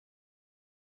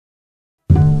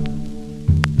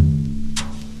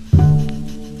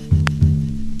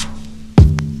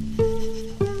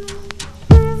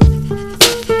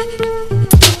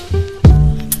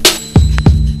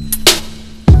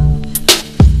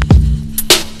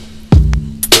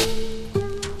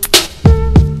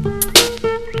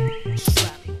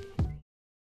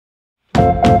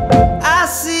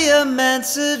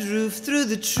unanswered roof through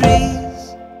the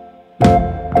trees.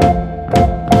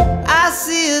 I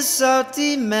see a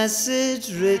salty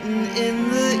message written in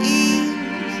the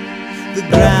eaves. The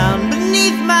ground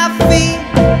beneath my feet,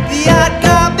 the hot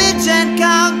garbage and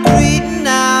concrete, and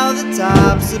now the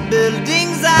tops of buildings